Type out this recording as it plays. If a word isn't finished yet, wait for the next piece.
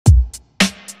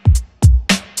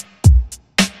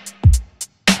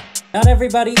Not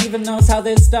everybody even knows how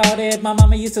this started. My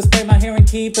mama used to spray my hair and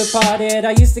keep it parted.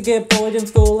 I used to get bullied in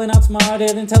school and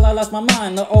outsmarted until I lost my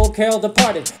mind, the old Carol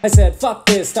departed. I said fuck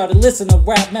this, started listening to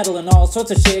rap, metal and all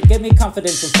sorts of shit. Gave me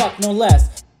confidence and fuck no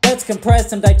less. Let's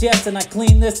compress and digest and I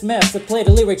clean this mess. I play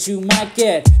the lyrics you might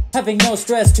get. Having no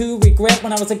stress to regret.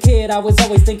 When I was a kid I was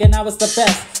always thinking I was the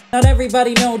best. Not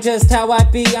everybody know just how I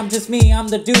be. I'm just me, I'm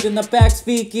the dude in the back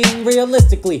speaking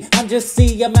realistically. I'm just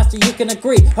a master, you can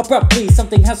agree. Abruptly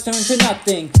something has turned to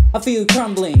nothing. I feel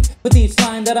crumbling with each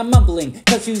line that I'm mumbling.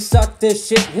 Cause you suck, this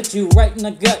shit hit you right in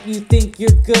the gut. You think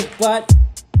you're good but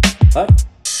what?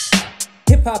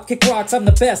 Hip-hop, kick rocks, I'm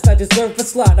the best, I deserve a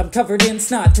slot. I'm covered in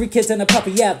snot, 3 kids and a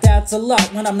puppy, yeah, that's a lot.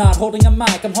 When I'm not holding a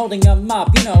mic, I'm holding a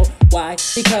mop. You know why?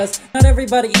 Because not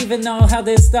everybody even know how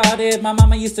this started. My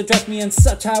mama used to dress me in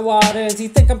such high waters. You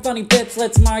think I'm funny, bitch?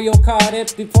 Let's Mario Kart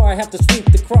it before I have to sweep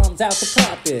the crumbs out the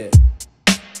carpet.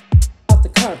 Out the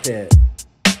carpet.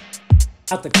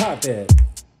 Out the carpet.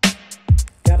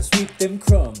 Gotta sweep them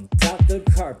crumbs out the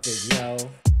carpet, yo.